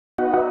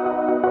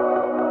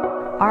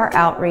Our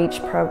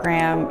outreach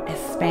program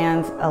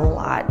spans a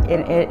lot,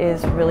 and it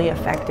is really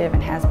effective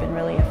and has been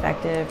really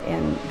effective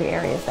in the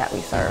areas that we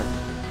serve.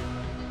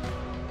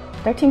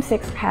 Dog Team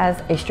 6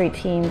 has a street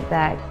team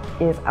that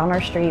is on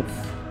our streets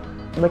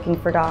looking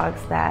for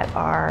dogs that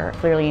are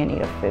clearly in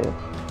need of food.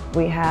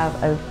 We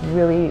have a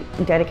really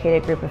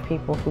dedicated group of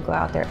people who go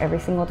out there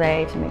every single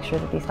day to make sure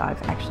that these dogs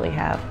actually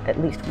have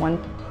at least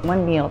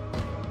one meal.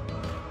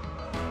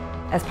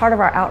 As part of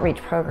our outreach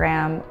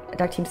program,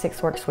 Dog Team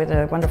 6 works with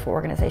a wonderful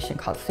organization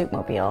called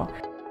Soupmobile.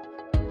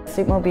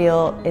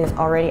 Soupmobile is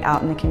already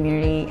out in the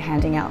community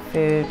handing out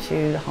food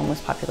to the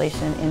homeless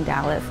population in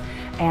Dallas.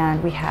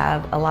 And we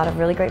have a lot of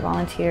really great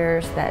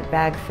volunteers that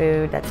bag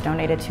food that's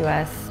donated to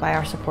us by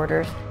our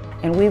supporters.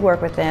 And we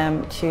work with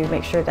them to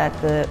make sure that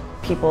the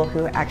people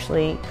who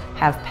actually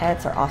have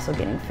pets are also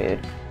getting food.